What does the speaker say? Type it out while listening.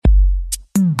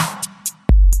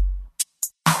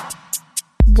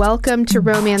Welcome to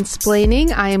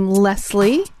Romance-Splaining. I am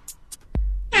Leslie.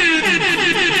 Oh,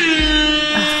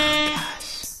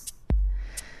 gosh.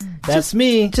 That's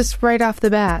me. Just right off the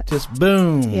bat. Just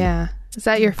boom. Yeah. Is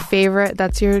that your favorite?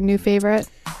 That's your new favorite?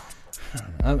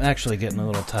 I'm actually getting a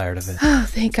little tired of it. Oh,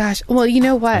 thank gosh. Well, you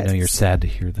know what? I know you're sad to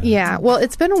hear that. Yeah. Well,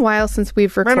 it's been a while since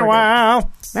we've recorded.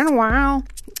 Been a while.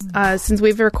 Since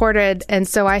we've recorded, and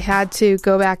so I had to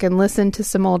go back and listen to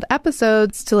some old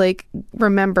episodes to like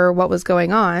remember what was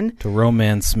going on. To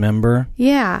romance member.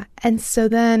 Yeah. And so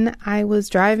then I was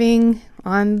driving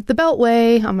on the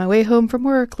Beltway on my way home from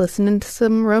work, listening to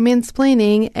some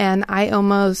Romance-Splaining, and I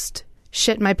almost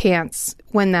shit my pants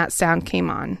when that sound came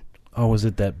on. Oh, was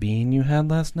it that bean you had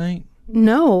last night?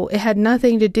 No, it had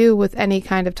nothing to do with any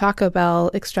kind of Taco Bell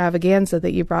extravaganza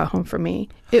that you brought home for me.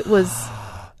 It was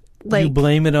like... You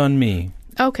blame it on me.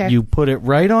 Okay. You put it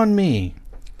right on me.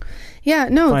 Yeah,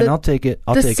 no. Fine, I'll take it.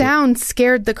 The sound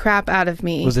scared the crap out of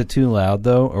me. Was it too loud,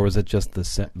 though? Or was it just the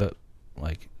sound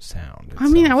itself? I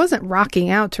mean, I wasn't rocking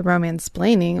out to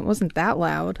Romance-Splaining. It wasn't that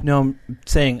loud. No, I'm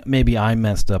saying maybe I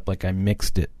messed up, like I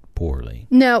mixed it poorly.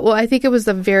 No, well, I think it was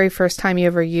the very first time you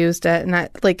ever used it,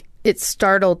 and it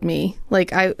startled me.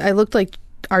 Like, I looked like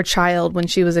our child when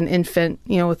she was an infant,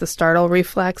 with the startle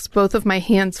reflex. Both of my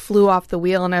hands flew off the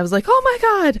wheel, and I was like, oh my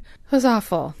God, it was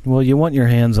awful. Well, you want your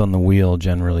hands on the wheel,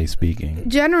 generally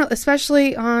speaking.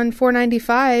 Especially on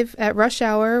 495 at rush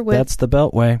hour with That's the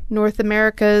Beltway. North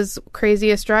America's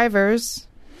craziest drivers,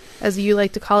 as you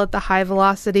like to call it, the high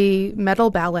velocity metal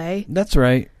ballet. That's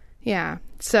right. Yeah.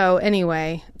 So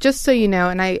anyway, just so you know,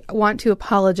 and I want to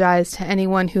apologize to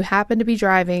anyone who happened to be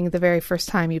driving the very first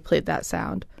time you played that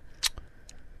sound.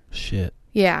 Shit.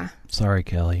 Yeah. Sorry,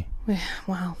 Kelly.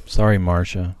 Wow. Sorry,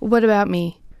 Marcia. What about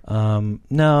me?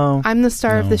 No. I'm the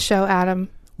star of the show, Adam.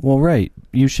 Well, right.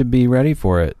 You should be ready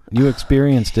for it. You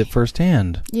experienced it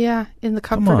firsthand. Yeah, in the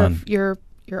comfort of your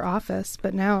office,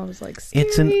 but now I was like, scary.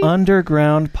 It's an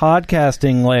underground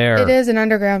podcasting lair. It is an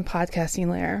underground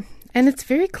podcasting lair. And it's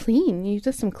very clean. You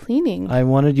did some cleaning. I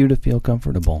wanted you to feel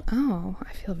comfortable. Oh,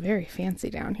 I feel very fancy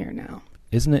down here now.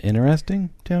 Isn't it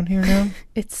interesting down here now?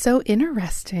 It's so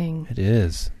interesting. It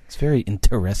is. It's very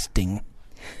interesting.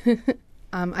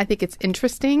 I think it's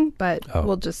interesting, but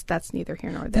that's neither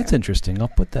here nor there. That's interesting. I'll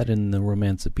put that in the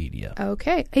Romancepedia.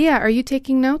 Okay. Yeah, are you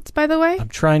taking notes, by the way? I'm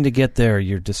trying to get there.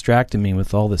 You're distracting me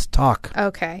with all this talk.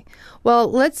 Okay.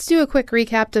 Well, let's do a quick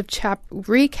recap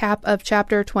of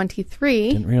chapter 23.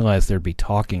 Didn't realize there'd be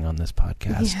talking on this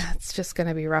podcast. Yeah, it's just going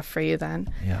to be rough for you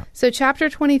then. Yeah. So chapter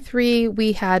 23,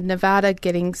 we had Nevada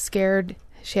getting scared.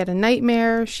 She had a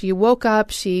nightmare. She woke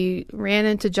up. She ran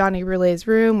into Johnny Roulet's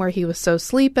room where he was so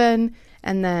sleeping.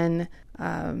 And then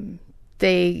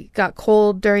they got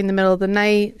cold during the middle of the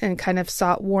night and kind of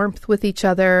sought warmth with each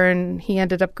other. And he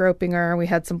ended up groping her. We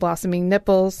had some blossoming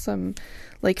nipples, some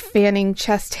like fanning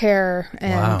chest hair.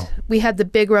 And we had the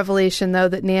big revelation, though,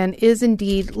 that Nan is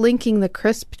indeed linking the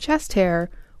crisp chest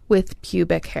hair with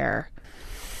pubic hair.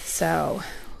 So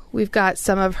we've got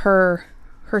some of her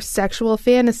sexual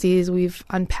fantasies. We've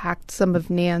unpacked some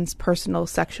of Nan's personal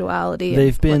sexuality.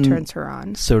 They've been, what turns her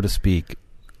on, so to speak,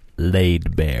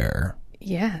 laid bare.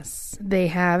 Yes, they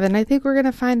have. And I think we're going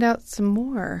to find out some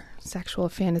more sexual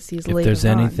fantasies later on. If there's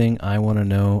anything I want to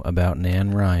know about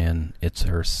Nan Ryan, it's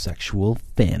her sexual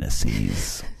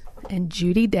fantasies. And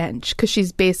Judi Dench, because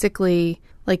she's basically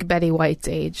like Betty White's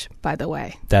age, by the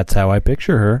way. That's how I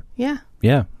picture her. Yeah.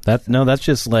 Yeah. That's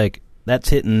just like, that's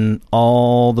hitting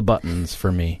all the buttons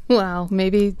for me. Well,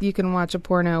 maybe you can watch a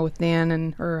porno with Nan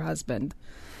and her husband.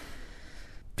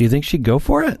 Do you think she'd go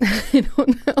for it? I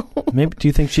don't know. Maybe. Do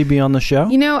you think she'd be on the show?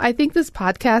 I think this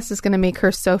podcast is going to make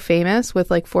her so famous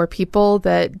with like 4 people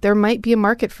that there might be a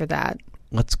market for that.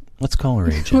 Let's call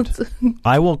her agent.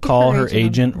 I will call her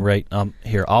agent right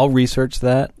here. I'll research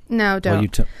that. No,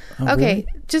 don't. Okay, really?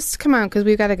 Just come on, because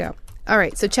we've got to go. All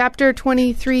right, so chapter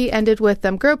 23 ended with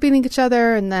them groping each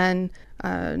other, and then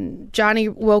Johnny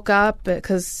woke up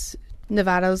because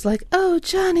Nevada was like, oh,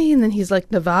 Johnny, and then he's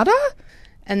like, Nevada?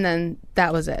 And then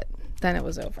that was it. Then it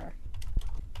was over.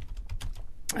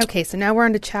 Okay, so now we're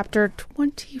on to chapter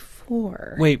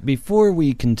 24. Wait, before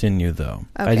we continue, though,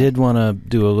 okay. I did want to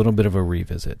do a little bit of a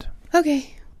revisit.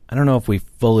 Okay. I don't know if we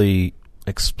fully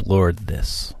explored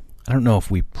this. I don't know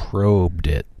if we probed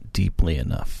it deeply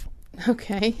enough.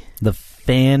 Okay. The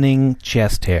fanning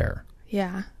chest hair.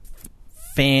 Yeah.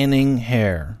 Fanning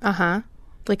hair. Uh-huh.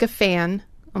 Like a fan.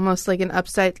 Almost like an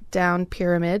upside-down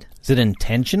pyramid. Is it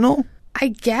intentional? I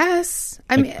guess.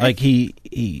 I mean, like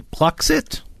he plucks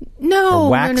it? No. Or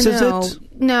waxes it?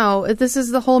 No, this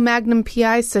is the whole Magnum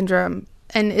PI syndrome.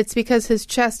 And it's because his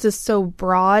chest is so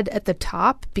broad at the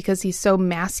top because he's so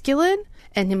masculine.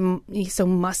 and he's so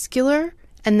muscular.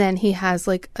 And then he has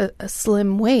like a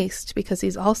slim waist because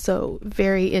he's also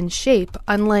very in shape,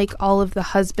 unlike all of the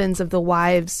husbands of the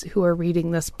wives who are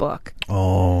reading this book.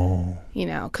 Oh. You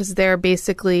know, because they're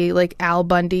basically like Al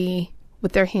Bundy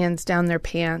with their hands down their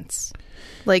pants,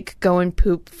 like going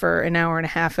poop for an hour and a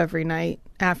half every night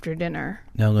after dinner.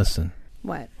 Now listen.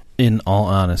 What? In all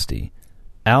honesty,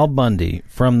 Al Bundy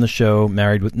from the show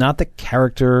Married with, not the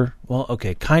character, well,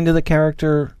 okay, kind of the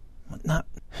character, not...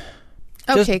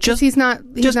 Okay, because he's not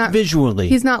visually.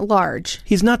 He's not large.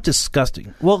 He's not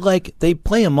disgusting. Well, like, they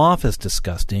play him off as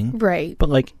disgusting. Right. But,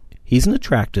 like, he's an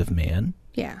attractive man.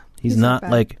 Yeah. He's not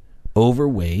like,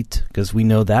 overweight, because we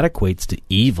know that equates to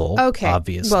evil,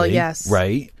 obviously. Well, yes.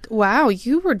 Right? Wow,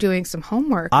 you were doing some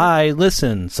homework. I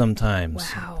listen sometimes.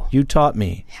 Wow. You taught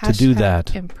me to do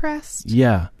that. Impressed.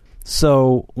 Yeah.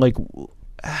 So, like,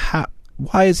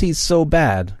 why is he so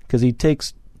bad? Because he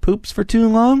takes poops for too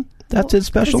long? That's his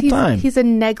special time. He's a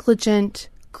negligent,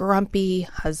 grumpy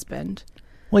husband.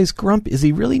 Well, he's grumpy. Is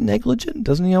he really negligent?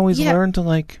 Doesn't he always learn to,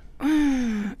 like...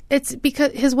 It's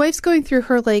because his wife's going through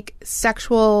her, like,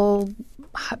 sexual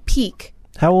peak.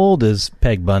 How old is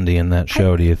Peg Bundy in that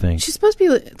show, do you think? She's supposed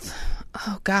to be...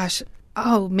 Oh, gosh.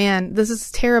 Oh, man. This is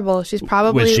terrible. She's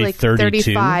probably, Was she like,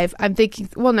 32? 35. I'm thinking...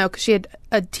 Well, no, because she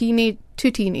had two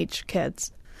teenage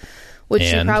kids. Which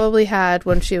she probably had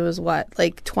when she was, what,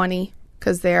 like 20?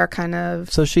 Because they are kind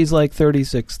of... So she's like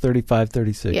 36, 35,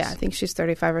 36. Yeah, I think she's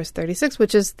 35 or 36,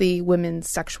 which is the women's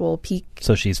sexual peak.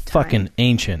 So she's fucking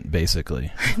ancient,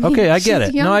 basically. Okay, I get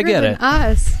it. No, I get it.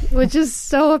 Us, which is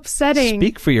so upsetting.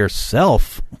 Speak for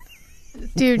yourself.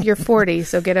 Dude, you're 40,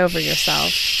 so get over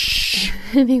yourself.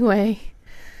 Anyway.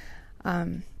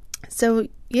 So,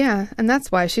 yeah, and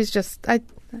that's why she's just... I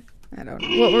don't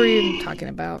know. What were you talking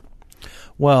about?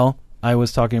 Well, I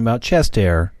was talking about chest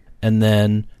hair, and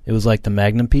then... It was like the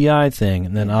Magnum PI thing,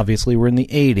 and then obviously we're in the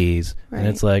 80s, and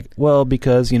it's like, well,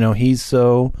 because, you know,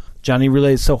 Johnny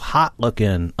Relay's so hot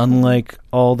looking, unlike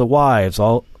all the wives,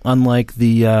 unlike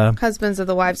the... husbands of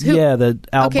the wives. The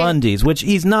Al Bundys, which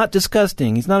he's not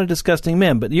disgusting. He's not a disgusting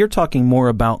man, but you're talking more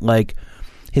about, like,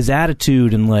 his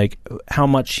attitude and, like, how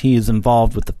much he is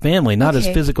involved with the family, not his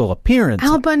physical appearance.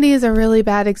 Al Bundy is a really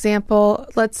bad example.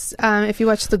 Let's, if you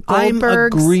watch the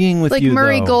Goldbergs. I'm agreeing with like you,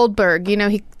 Murray though. Goldberg, you know,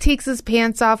 he takes his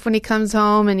pants off when he comes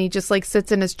home and he just, like,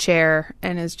 sits in his chair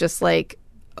and is just, like,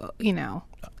 you know.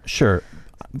 Sure.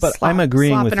 But I'm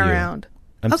agreeing with you. Around.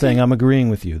 I'm saying I'm agreeing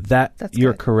with you. That's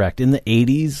you're correct. In the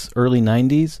 80s, early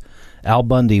 90s, Al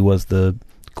Bundy was the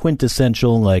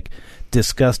quintessential, like...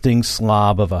 disgusting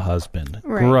slob of a husband.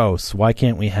 Right. Gross. Why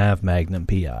can't we have Magnum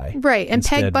PI? Right. And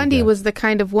Peg Bundy was the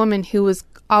kind of woman who was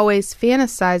always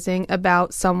fantasizing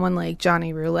about someone like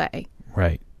Johnny Roulet.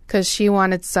 Right. Because she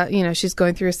wanted, she's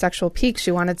going through a sexual peak.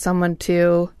 She wanted someone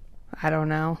to, I don't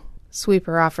know, sweep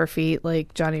her off her feet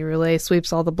like Johnny Roulet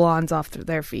sweeps all the blondes off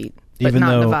their feet. But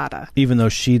not Nevada. Even though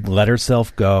she'd let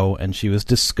herself go and she was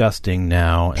disgusting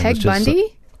now. Peg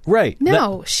Bundy? Right.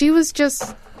 No, she was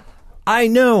just... I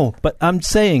know, but I'm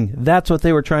saying that's what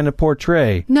they were trying to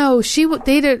portray. No,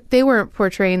 they weren't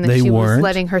portraying that she was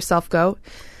letting herself go.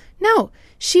 No,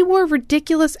 she wore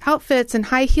ridiculous outfits and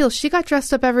high heels. She got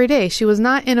dressed up every day. She was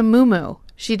not in a muumuu.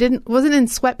 She wasn't in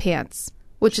sweatpants,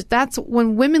 that's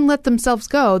when women let themselves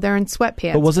go, they're in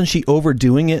sweatpants. But wasn't she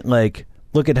overdoing it? Like,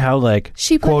 look at how, like,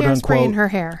 she put quote hairspray unquote, in her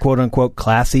hair. Quote unquote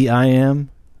classy I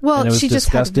am. Well, she just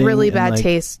had really bad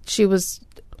taste. She was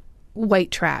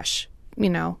white trash, you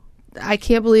know. I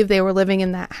can't believe they were living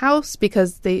in that house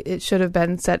because it should have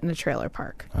been set in a trailer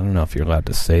park. I don't know if you're allowed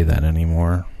to say that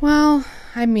anymore. Well,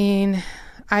 I mean,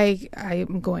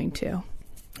 I'm going to.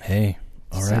 Hey,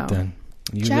 all right then.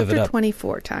 You chapter live it up.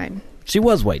 24 time. She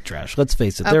was white trash. Let's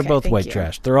face it. They're both white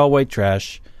trash. They're all white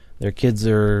trash. Their kids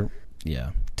are,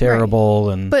 terrible.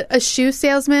 Right. But a shoe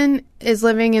salesman is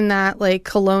living in that, like,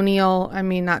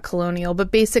 not colonial,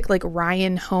 but basic, like,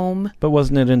 Ryan home. But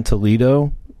wasn't it in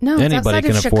Toledo? No, anybody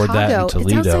can afford that in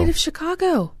Toledo. It's outside of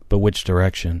Chicago. But which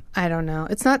direction? I don't know.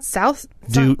 It's not south.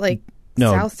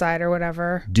 South side or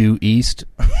whatever. Due east.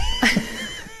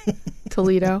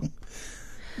 Toledo.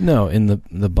 No, in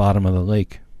the bottom of the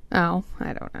lake. Oh,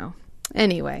 I don't know.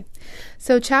 Anyway,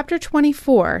 so chapter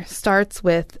 24 starts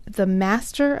with the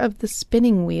master of the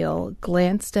spinning wheel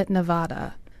glanced at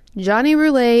Nevada. Johnny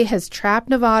Roulet has trapped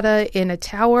Nevada in a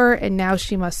tower, and now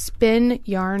she must spin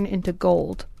yarn into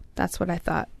gold. That's what I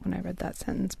thought when I read that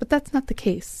sentence. But that's not the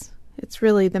case. It's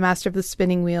really the master of the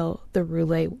spinning wheel, the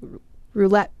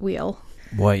roulette wheel.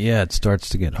 Boy, yeah, it starts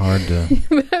to get hard to...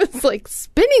 It's like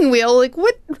spinning wheel. Like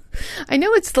what? I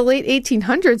know it's the late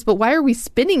 1800s, but why are we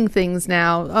spinning things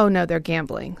now? Oh no, they're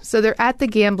gambling. So they're at the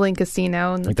gambling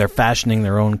casino. And like they're fashioning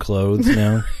their own clothes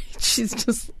now. She's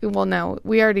just, well, no,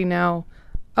 we already know.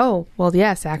 Oh, well,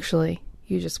 yes, actually.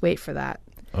 You just wait for that.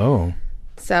 Oh.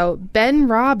 So Ben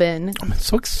Robin. I'm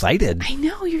so excited. I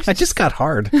know. I just got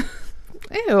hard.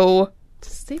 Ew.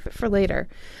 Just save it for later.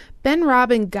 Ben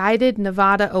Robin guided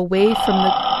Nevada away from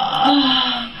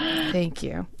the... Thank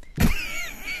you.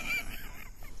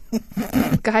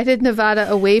 Guided Nevada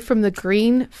away from the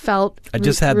green felt I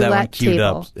just had that one queued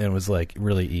table. up and it was like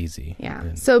really easy. Yeah.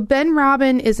 And So Ben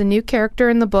Robin is a new character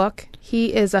in the book.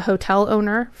 He is a hotel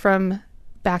owner from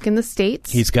back in the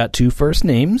States. he's got 2 first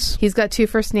names. He's got 2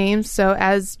 first names. So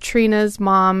as Trina's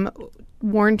mom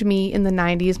warned me in the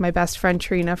 90s, my best friend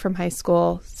Trina from high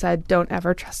school said, don't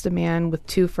ever trust a man with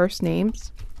 2 first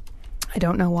names. I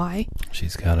don't know why.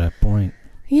 She's got a point.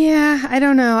 Yeah, I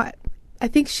don't know. I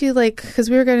think she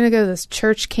because we were going to go to this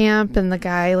church camp and the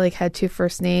guy had 2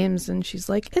 first names and she's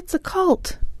like, it's a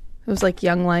cult. It was like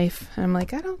Young Life. And I'm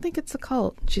like, I don't think it's a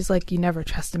cult. She's like, you never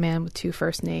trust a man with 2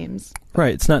 first names.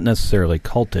 Right. It's not necessarily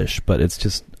cultish, but it's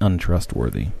just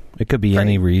untrustworthy. It could be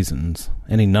any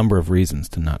number of reasons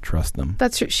to not trust them.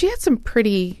 That's true. She had some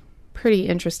pretty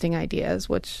interesting ideas,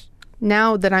 which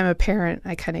now that I'm a parent,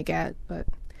 I kind of get. But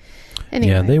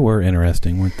anyway. Yeah, they were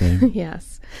interesting, weren't they?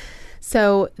 Yes.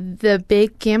 So the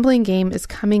big gambling game is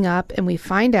coming up, and we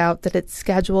find out that it's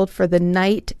scheduled for the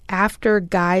night after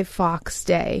Guy Fawkes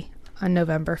Day on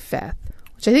November 5th,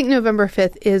 which I think November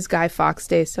 5th is Guy Fawkes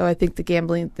Day, so I think the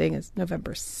gambling thing is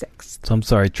November 6th. So I'm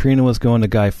sorry, Trina was going to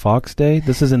Guy Fawkes Day?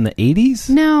 This is in the 80s?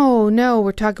 No,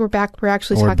 we're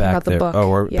actually talking about the there. book. Oh,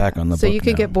 we're back on the so book you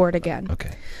could now. get bored again.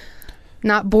 Okay.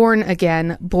 Not born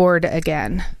again, bored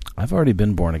again. I've already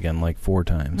been born again like 4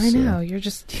 times. I know. You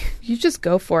just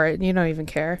go for it and you don't even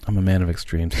care. I'm a man of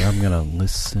extremes. So I'm going to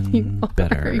listen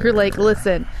better. You're like,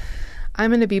 listen,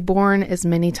 I'm going to be born as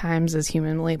many times as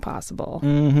humanly possible.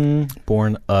 Mm-hmm.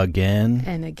 Born again.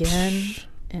 And again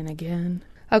and again.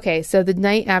 Okay, so the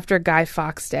night after Guy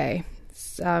Fawkes Day.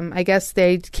 I guess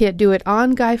they can't do it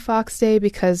on Guy Fawkes Day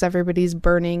because everybody's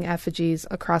burning effigies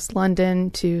across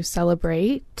London to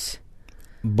celebrate.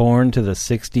 Born to the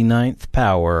 69th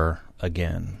power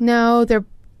again. No, they're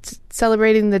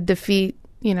celebrating the defeat,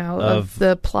 of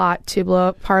the plot to blow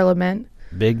up Parliament.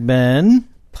 Big Ben.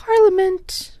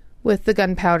 Parliament with the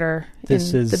gunpowder in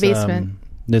the basement.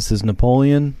 This is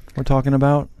Napoleon we're talking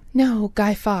about? No,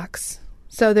 Guy Fawkes.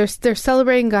 So they're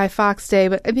celebrating Guy Fawkes Day,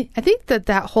 but I mean, I think that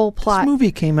whole plot... This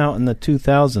movie came out in the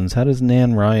 2000s. How does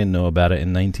Nan Ryan know about it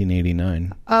in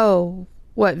 1989? Oh,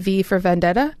 what, V for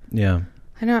Vendetta? Yeah.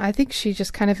 I know. I think she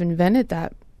just kind of invented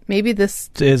that. Maybe this...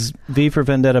 Is V for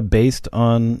Vendetta based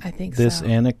on this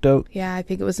anecdote? Yeah, I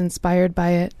think it was inspired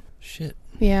by it. Shit.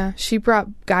 Yeah, she brought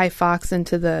Guy Fawkes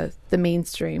into the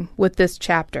mainstream with this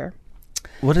chapter.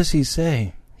 What does he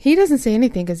say? He doesn't say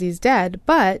anything because he's dead,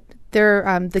 but they're,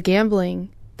 the gambling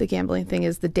thing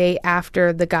is the day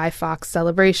after the Guy Fawkes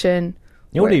celebration.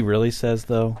 You know what he really says,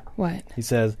 though? What? He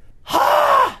says,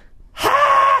 ha!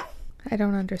 Ha! I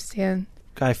don't understand.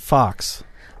 Guy Fawkes.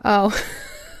 Oh.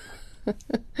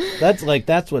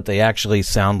 That's what they actually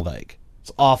sound like.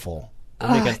 It's awful.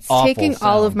 It's taking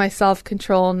all of my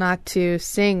self-control not to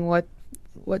sing what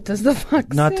does the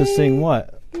fox not say? To sing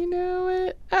what? You know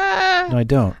it. No, I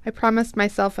don't. I promised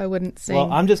myself I wouldn't sing.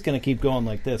 Well, I'm just going to keep going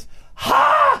like this.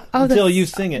 Ha! Until you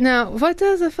sing it. No, what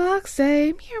does a fox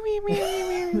say? Meow, meow, meow,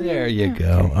 meow, meow. There you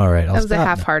go. All right, that was a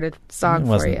half-hearted song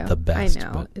for you. It wasn't the best, I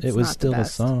know. but it was still a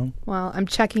song. Well, I'm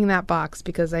checking that box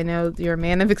because I know you're a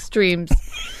man of extremes.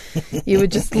 You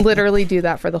would just literally do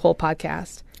that for the whole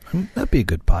podcast. That'd be a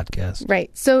good podcast.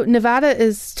 Right. So Nevada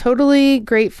is totally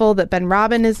grateful that Ben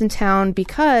Robin is in town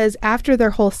because after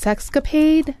their whole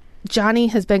sexcapade, Johnny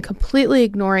has been completely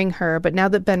ignoring her. But now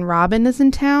that Ben Robin is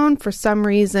in town, for some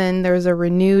reason, there's a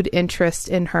renewed interest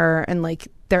in her. And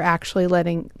they're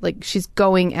actually she's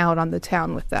going out on the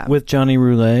town with them. With Johnny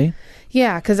Roulet?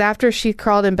 Yeah, because after she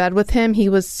crawled in bed with him, he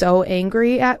was so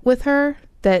angry with her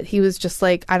that he was just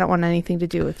like, I don't want anything to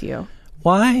do with you.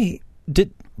 Why?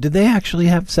 Did they actually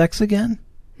have sex again?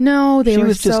 No, they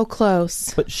were so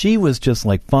close. But she was just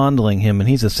fondling him, and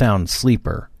he's a sound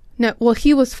sleeper. No, well,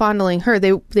 he was fondling her.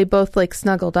 They both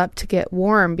snuggled up to get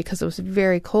warm because it was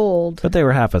very cold. But they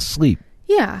were half asleep.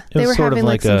 Yeah, they were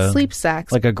having some sleep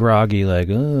sex. Like a groggy,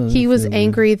 he was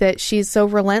angry that she's so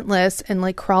relentless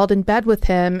and crawled in bed with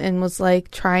him and was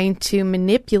trying to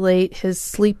manipulate his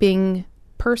sleeping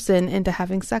person into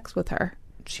having sex with her.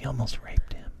 She almost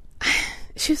raped him.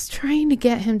 She was trying to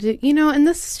get him to, and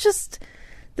this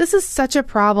This is such a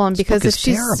problem because if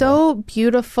she's so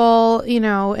beautiful,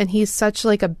 and he's such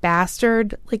like a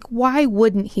bastard, like why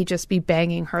wouldn't he just be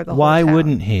banging her the whole time? Why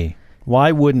wouldn't he?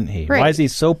 Right. Why is he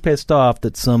so pissed off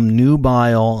that some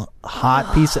nubile,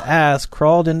 hot piece of ass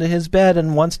crawled into his bed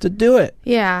and wants to do it?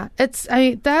 Yeah,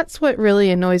 that's what really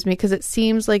annoys me because it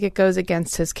seems like it goes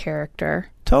against his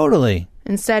character. Totally.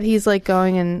 Instead, he's like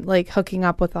going and like hooking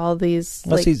up with all these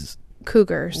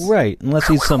cougars. Right, unless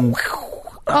he's some...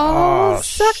 Oh,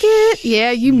 suck it. Yeah,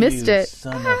 you missed it.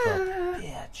 Son of a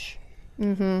bitch.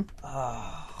 Mm-hmm.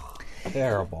 Oh.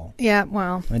 Terrible. Yeah,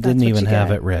 well, I didn't even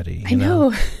have it ready. I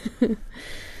know.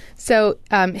 So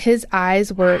his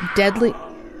eyes were deadly.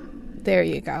 There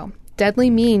you go. Deadly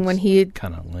mean when he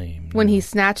kind of lame. When he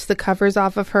snatched the covers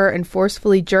off of her and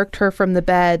forcefully jerked her from the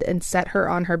bed and set her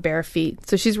on her bare feet.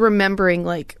 So she's remembering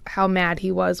like how mad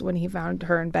he was when he found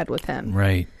her in bed with him.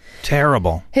 Right.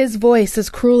 Terrible. His voice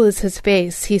as cruel as his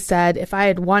face. He said, "If I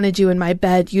had wanted you in my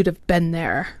bed, you'd have been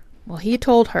there." Well, he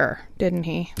told her, didn't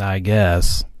he? I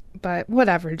guess. But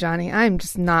whatever, Johnny. I'm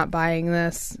just not buying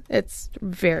this. It's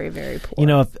very, very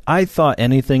poor. If I thought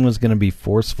anything was going to be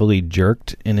forcefully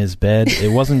jerked in his bed,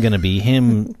 it wasn't going to be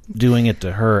him doing it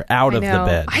to her out of the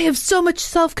bed. I have so much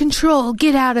self-control.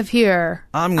 Get out of here.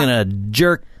 I'm going to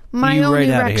jerk my you own right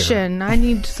erection. I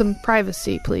need some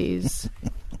privacy, please.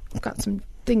 I've got some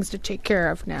things to take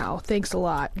care of now. Thanks a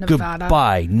lot, Nevada.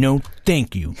 Goodbye. No,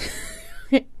 thank you.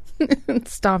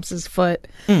 Stomps his foot.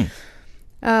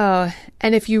 Oh,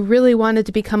 and if you really wanted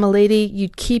to become a lady,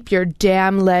 you'd keep your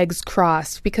damn legs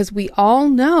crossed because we all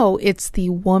know it's the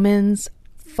woman's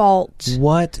fault.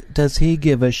 What does he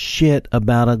give a shit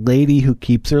about a lady who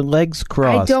keeps her legs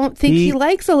crossed? I don't think he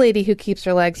likes a lady who keeps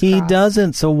her legs crossed. He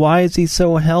doesn't, so why is he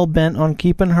so hell-bent on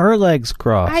keeping her legs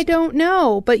crossed? I don't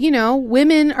know, but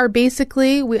women are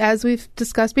basically, as we've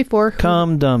discussed before...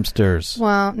 Cum dumpsters.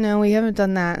 Well, no, we haven't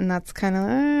done that, and that's kind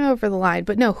of over the line.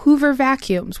 But no, Hoover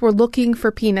vacuums. We're looking for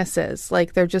penises.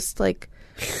 Like, they're just like...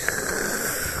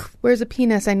 Where's a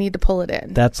penis? I need to pull it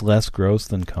in. That's less gross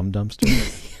than cum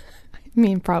dumpsters? I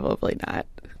mean, probably not.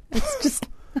 It's just...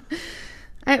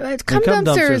 cum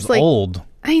dumpster's like, old.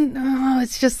 I know,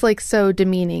 it's just like so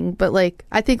demeaning. But like,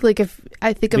 I think like if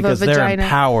I think because of a vagina... they're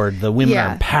empowered. The women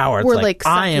are empowered. We're it's like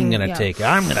I am going to take it.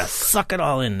 I'm going to suck it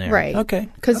all in there. Right. Okay.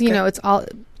 Because, it's all...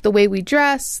 The way we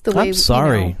dress, the way... I'm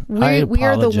sorry. We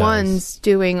are the ones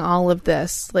doing all of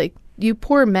this. Like, you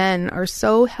poor men are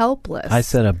so helpless. I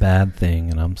said a bad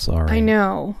thing, and I'm sorry. I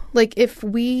know. Like, if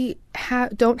we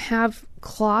don't have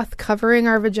cloth covering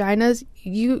our vaginas,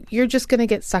 you're just going to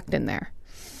get sucked in there.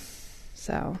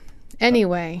 So,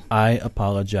 anyway. I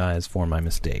apologize for my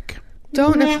mistake.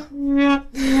 Don't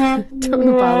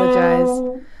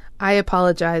apologize. I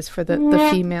apologize for the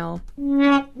female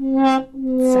sex.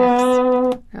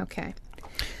 Okay.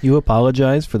 You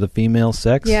apologize for the female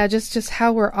sex? Yeah, just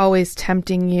how we're always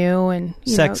tempting you and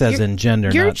sex as in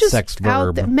gender, not sex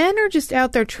verb. Men are just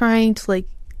out there trying to like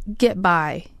get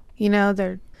by.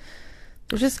 They're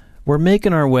just. We're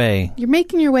making our way. You're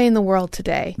making your way in the world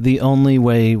today. The only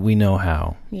way we know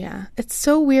how. Yeah. It's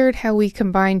so weird how we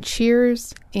combine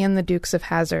Cheers and the Dukes of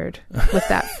Hazzard with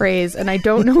that phrase, and I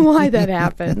don't know why that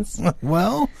happens.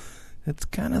 Well, it's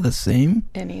kind of the same.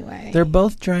 Anyway. They're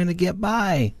both trying to get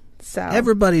by. So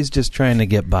everybody's just trying to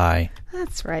get by.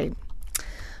 That's right.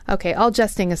 Okay, all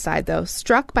jesting aside, though,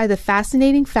 struck by the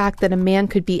fascinating fact that a man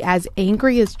could be as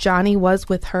angry as Johnny was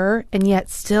with her and yet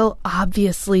still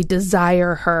obviously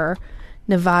desire her,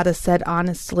 Nevada said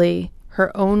honestly,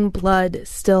 her own blood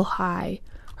still high,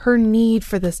 her need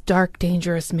for this dark,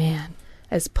 dangerous man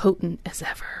as potent as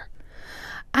ever.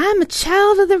 I'm a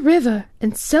child of the river,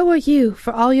 and so are you,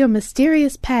 for all your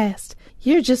mysterious past.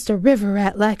 You're just a river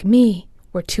rat like me.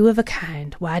 We're two of a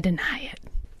kind. Why deny it?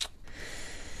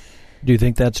 Do you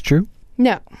think that's true?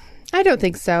 No, I don't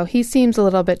think so. He seems a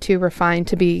little bit too refined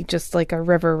to be just like a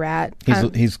river rat.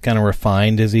 He's kind of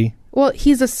refined, is he? Well,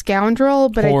 he's a scoundrel,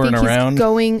 but I think he's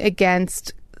going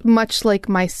against, much like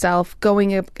myself,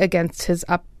 going against his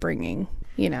upbringing,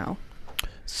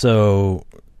 So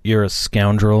you're a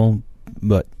scoundrel,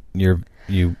 but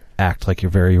you act like you're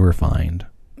very refined.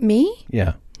 Me?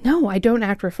 Yeah. No, I don't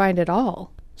act refined at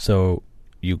all. So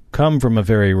you come from a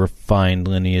very refined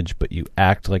lineage, but you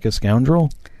act like a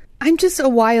scoundrel? I'm just a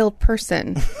wild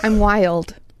person. I'm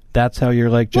wild. That's how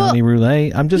you're like Johnny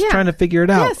Roulet? I'm just trying to figure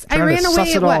it out. Yes, I ran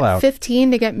away at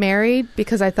 15 to get married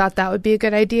because I thought that would be a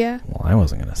good idea. Well, I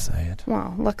wasn't going to say it.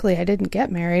 Well, luckily I didn't get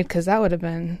married because I would have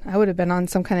been on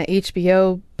some kind of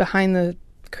HBO Behind the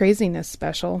Craziness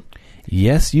special.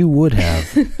 Yes, you would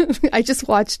have. I just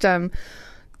watched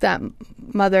that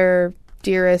Mother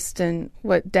Dearest and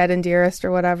Dead and Dearest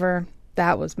or whatever.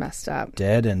 That was messed up.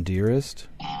 Dead and dearest.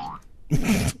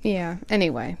 Yeah.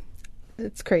 Anyway,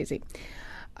 it's crazy.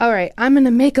 All right, I'm going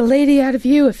to make a lady out of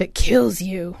you if it kills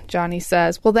you, Johnny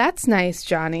says. Well, that's nice,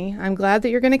 Johnny. I'm glad that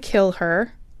you're going to kill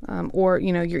her. Or,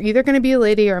 you're either going to be a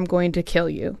lady or I'm going to kill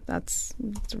you. That's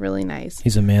really nice.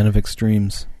 He's a man of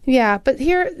extremes. Yeah, but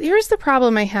here's the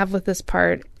problem I have with this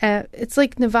part. It's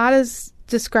like Nevada's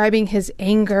describing his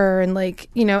anger and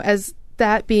as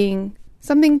that being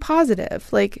something positive.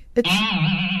 Like,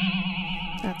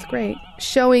 that's great.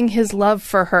 Showing his love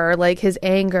for her, like his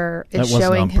anger. That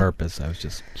wasn't on purpose. I was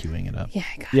just queuing it up.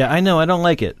 Yeah, I know. I don't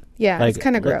like it. Yeah, it's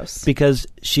kind of gross. Because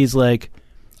she's like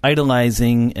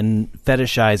idolizing and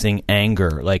fetishizing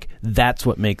anger. Like, that's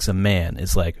what makes a man.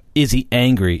 Is like, is he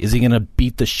angry? Is he going to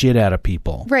beat the shit out of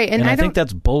people? Right. And I think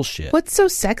that's bullshit. What's so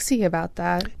sexy about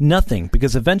that? Nothing.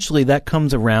 Because eventually that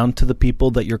comes around to the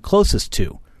people that you're closest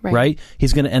to. Right?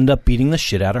 He's going to end up beating the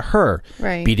shit out of her.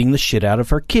 Right. Beating the shit out of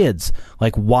her kids.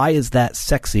 Like, why is that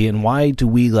sexy? And why do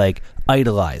we,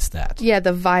 idolize that? Yeah,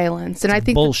 the violence. And I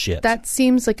think bullshit. That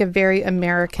seems like a very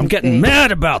American I'm getting thing.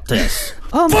 mad about this.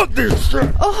 Fuck this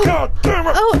shit. God damn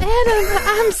it. Oh, Adam,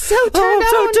 I'm so turned on. I'm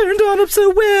so turned on. I'm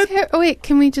so wet. Oh, wait,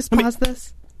 can we just pause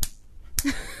this?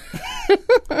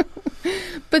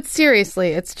 But seriously,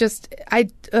 it's just, I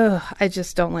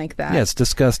just don't like that. Yeah, it's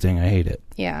disgusting. I hate it.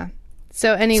 Yeah.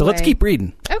 So anyway. So let's keep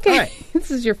reading. Okay. Right.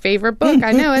 This is your favorite book.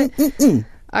 I know it.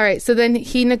 All right. So then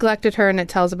he neglected her and it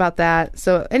tells about that.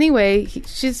 So anyway,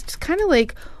 she's kind of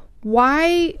like,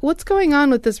 what's going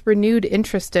on with this renewed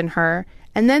interest in her?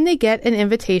 And then they get an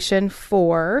invitation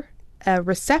for a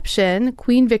reception.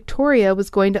 Queen Victoria was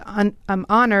going to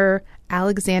honor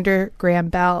Alexander Graham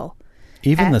Bell.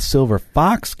 Even the Silver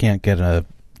Fox can't get a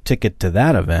ticket to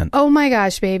that event. Oh my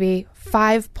gosh, baby.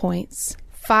 5 points.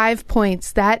 5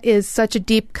 points. That is such a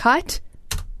deep cut.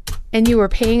 And you were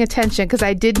paying attention because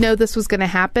I did know this was going to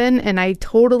happen. And I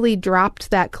totally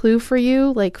dropped that clue for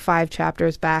you 5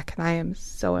 chapters back. And I am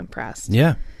so impressed.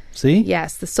 Yeah. See?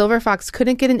 Yes. The Silver Fox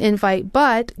couldn't get an invite,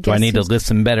 but... Do I need to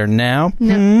listen better now?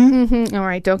 No. Mm-hmm. All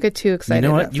right. Don't get too excited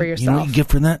for yourself. You know what you get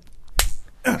for that?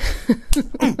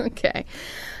 Okay.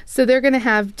 So they're going to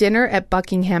have dinner at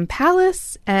Buckingham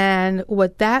Palace. And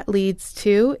what that leads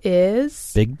to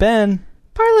is... Big Ben.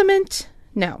 Parliament.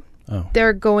 No. Oh.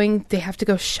 They have to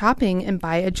go shopping and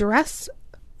buy a dress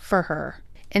for her.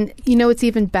 And it's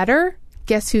even better?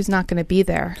 Guess who's not going to be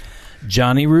there?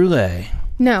 Johnny Roulet.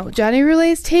 No, Johnny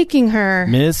Roulet is taking her.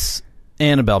 Miss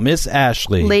Annabelle. Miss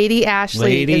Ashley. Lady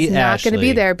Ashley is not going to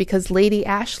be there because Lady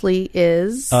Ashley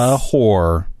is... a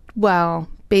whore. Well,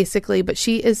 basically, but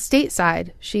she is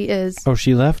stateside. She is... Oh,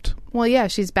 she left? Well, yeah,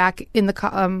 she's back in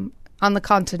the on the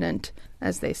continent,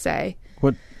 as they say.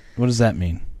 What does that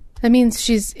mean? That means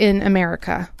she's in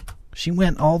America. She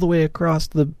went all the way across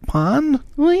the pond?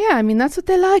 Well, yeah, I mean, that's what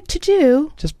they like to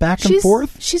do. Just back and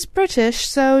forth? She's British,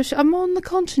 so I'm on the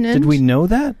continent. Did we know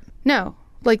that? No.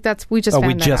 We just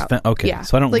found that out. Okay, yeah.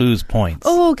 So I don't lose points.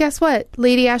 Oh, guess what?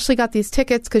 Lady Ashley got these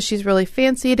tickets because she's really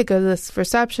fancy to go to this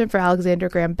reception for Alexander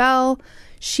Graham Bell.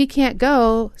 She can't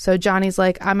go, so Johnny's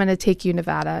like, I'm going to take you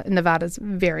Nevada. And Nevada's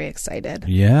very excited.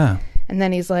 Yeah. And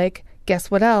then he's like,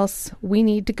 guess what else? We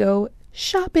need to go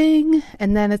shopping.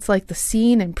 And then it's like the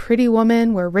scene in Pretty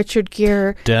Woman where Richard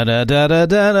Gere... Da da da da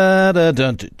da da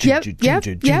da. Yep.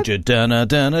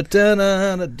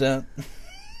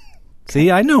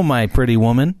 See, I know my Pretty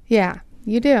Woman. Yeah,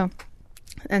 you do.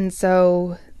 And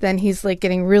so then he's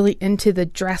getting really into the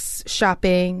dress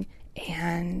shopping,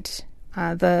 and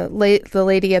the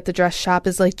lady at the dress shop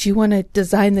is like, do you want to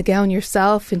design the gown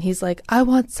yourself? And he's like, I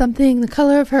want something the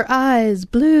color of her eyes,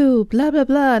 blue, blah, blah,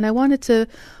 blah. And I want it to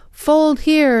fold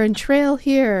here and trail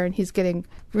here. And he's getting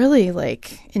really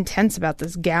intense about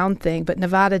this gown thing, but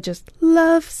Nevada just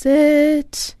loves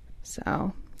it.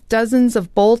 So dozens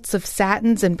of bolts of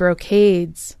satins and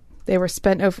brocades. They were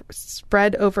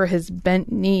spread over his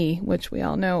bent knee, which we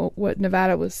all know what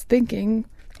Nevada was thinking.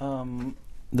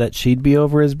 That she'd be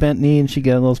over his bent knee and she'd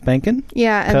get a little spanking?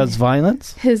 Yeah. Cause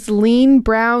violence? His lean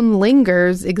brown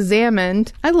lingers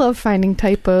examined. I love finding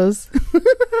typos.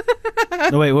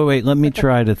 No, wait. Let me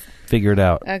try to figure it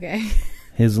out. Okay.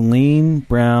 His lean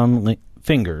brown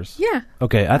fingers. Yeah.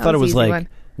 Okay, I thought it was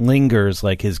lingers,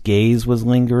 like his gaze was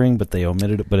lingering, but they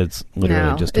omitted it, but it's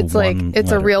literally just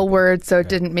it's a real word, so it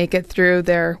didn't make it through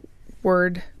their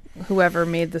word, whoever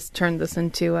turned this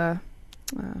into a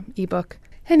ebook.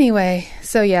 Anyway,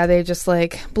 so yeah, they just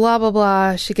blah blah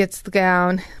blah, she gets the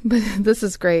gown. But this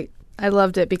is great. I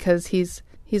loved it because he's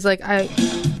like,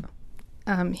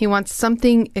 he wants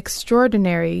something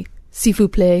extraordinary, s'il vous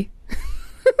plaît.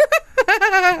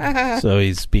 So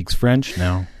he speaks French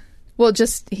now. Well,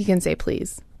 he can say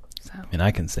please. So. And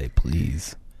I can say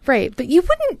please. Right, but you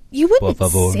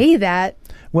wouldn't say that.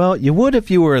 Well, you would if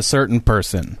you were a certain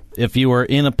person. If you were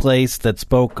in a place that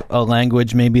spoke a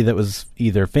language maybe that was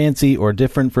either fancy or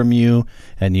different from you,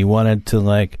 and you wanted to,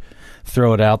 like,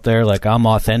 throw it out there like I'm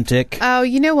authentic. Oh,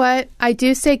 you know what? I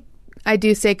do say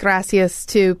gracias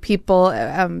to people,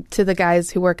 to the guys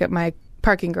who work at my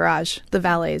parking garage, the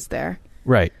valets there.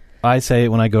 Right. I say it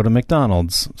when I go to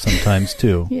McDonald's sometimes,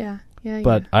 too. Yeah.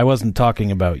 But I wasn't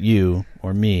talking about you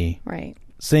or me. Right.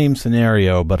 Same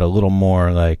scenario, but a little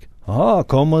more like, oh,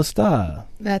 ¿cómo está?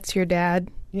 That's your dad?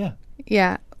 Yeah.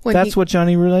 Yeah. That's what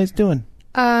Johnny Roulet's doing.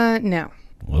 No.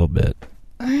 A little bit.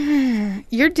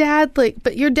 Your dad,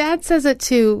 but your dad says it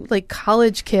to, like,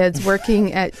 college kids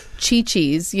working at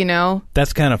Chi-Chi's, you know?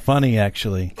 That's kind of funny,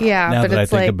 actually. Yeah, now but that I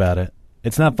it's think like, about it.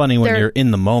 It's not funny when you're in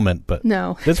the moment, but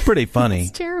no. It's pretty funny.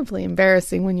 It's terribly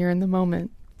embarrassing when you're in the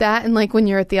moment. That and, like, when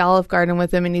you're at the Olive Garden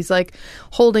with him and he's, like,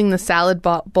 holding the salad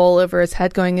bowl over his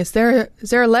head going, is there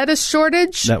a lettuce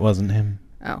shortage? That wasn't him.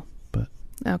 Oh. But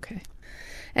okay.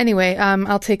 Anyway,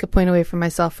 I'll take a point away from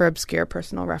myself for obscure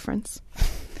personal reference.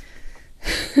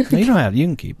 No, you don't have. You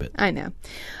can keep it. I know.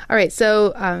 All right,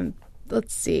 so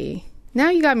let's see. Now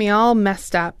you got me all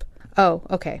messed up. Oh,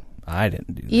 okay. I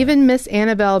didn't do that. Even Miss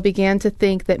Annabelle began to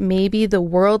think that maybe the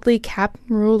worldly Captain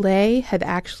Roulet had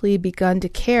actually begun to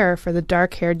care for the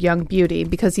dark-haired young beauty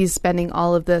because he's spending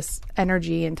all of this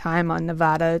energy and time on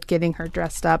Nevada getting her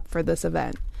dressed up for this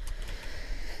event.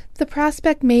 The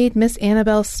prospect made Miss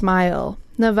Annabelle smile.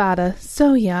 Nevada,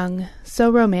 so young,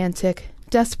 so romantic,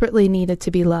 desperately needed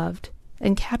to be loved.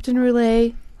 And Captain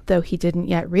Roulet, though he didn't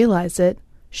yet realize it,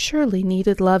 surely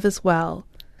needed love as well.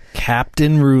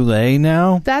 Captain Roulet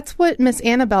now? That's what Miss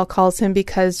Annabelle calls him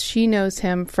because she knows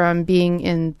him from being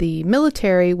in the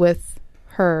military with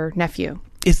her nephew.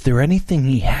 Is there anything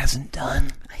he hasn't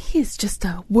done? He's just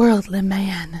a worldly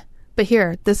man. But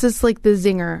here, this is like the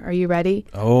zinger. Are you ready?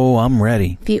 Oh, I'm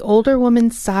ready. The older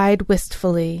woman sighed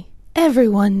wistfully.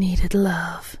 Everyone needed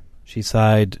love. She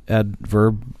sighed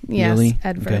adverbially? Yes,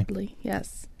 adverbially, okay.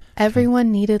 Yes.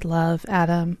 Everyone needed love,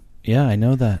 Adam. Yeah, I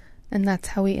know that. And that's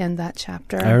how we end that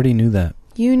chapter. I already knew that.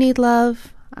 You need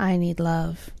love. I need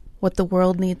love. What the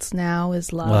world needs now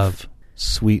is love. Love.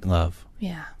 Sweet love.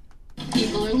 Yeah.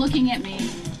 People are looking at me.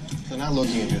 They're not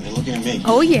looking at you. They're looking at me.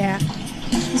 Oh, yeah.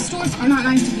 The stores are not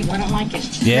nice to people. I don't like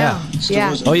it. Yeah. No.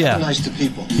 Yeah. Stores are Oh, yeah. never nice to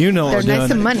people. You know what They're we're nice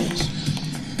doing. to money.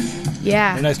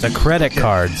 Yeah. They're nice to credit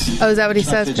cards. Oh, is that what he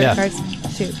says? Credit Yeah. cards?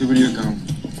 Shoot. Give her your gum.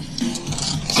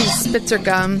 She spits her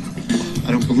gum.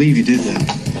 I don't believe you did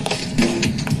that.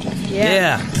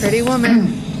 Yeah. Pretty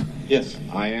woman. Yes,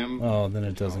 I am. Oh, then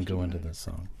it doesn't go into this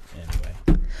song. Anyway.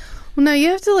 Well, no, you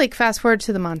have to, like, fast forward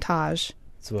to the montage.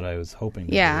 That's what I was hoping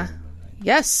to Yeah. do.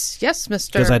 Yes,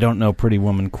 mister. Because I don't know Pretty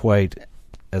Woman quite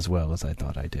as well as I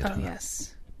thought I did. Oh,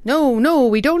 yes. No,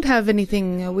 we don't have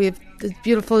anything. We have as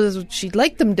beautiful as she'd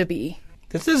like them to be.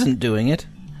 This isn't doing it.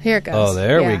 Here it goes. Oh,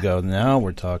 there Yeah. we go. Now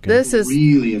we're talking. This is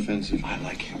Really offensive. I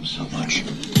like him so much.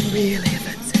 really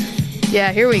offensive.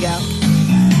 Yeah, here we go.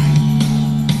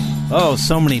 Oh,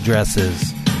 so many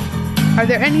dresses. Are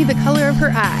there any the color of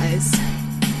her eyes?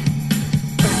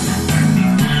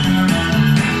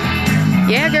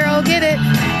 Yeah, girl, get it.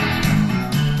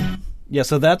 Yeah,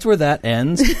 so that's where that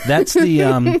ends. That's the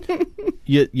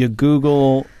you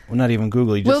Google, well, not even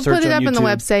Google. You just We'll search put it up on on the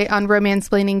YouTube, website on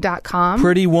romansplaining.com.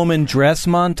 Pretty Woman dress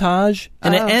montage,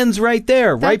 and it Oh. ends right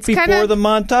there, right That's before kinda the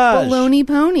montage. Baloney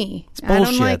pony. It's I bullshit.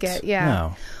 don't like it. Yeah.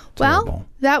 No, Well, terrible.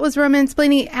 that was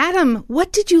Romansplaining. Adam,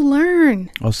 what did you learn?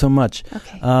 Oh, so much.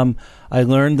 Okay. I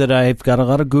learned that I've got a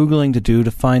lot of Googling to do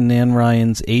to find Nan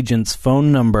Ryan's agent's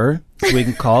phone number so we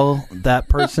can call that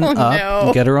person up no.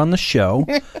 and get her on the show.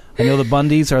 I know the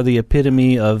Bundys are the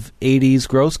epitome of 80s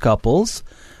gross couples.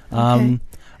 Okay.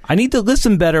 I need to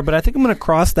listen better, but I think I'm going to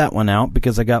cross that one out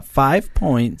because I got 5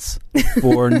 points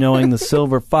for knowing the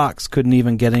Silver Fox couldn't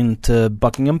even get into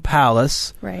Buckingham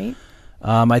Palace. Right.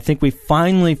 I think we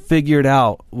finally figured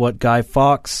out what Guy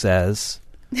Fawkes says.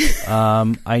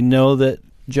 I know that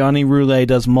Johnny Roulet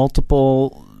does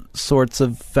multiple sorts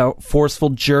of forceful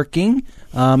jerking.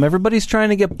 Everybody's trying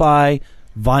to get by.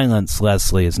 Violence,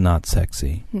 Leslie, is not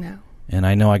sexy. No. And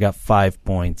I know I got 5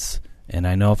 points. And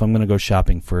I know if I'm going to go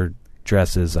shopping for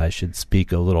dresses, I should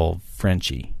speak a little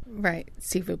Frenchy. Right.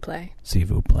 S'il vous plaît. S'il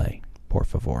vous plaît. Por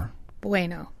favor.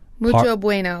 Bueno. Mucho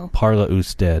bueno. Parla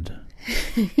usted.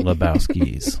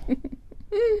 Lebowski's.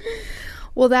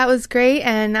 Well, that was great.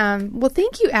 And, well,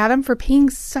 thank you, Adam, for paying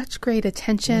such great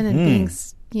attention and being,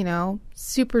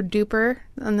 super duper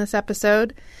on this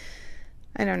episode.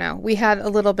 I don't know. We had a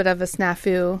little bit of a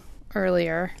snafu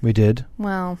earlier. We did?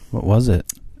 Well, What was it?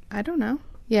 I don't know.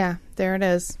 Yeah, there it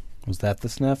is. Was that the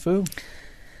snafu?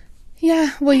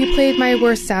 Yeah, well, you played my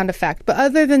worst sound effect. But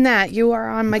other than that, you are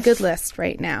on my good list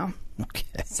right now. Okay.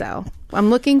 So I'm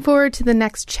looking forward to the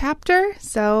next chapter.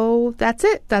 So that's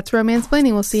it. That's Romance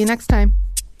Planning. We'll see you next time.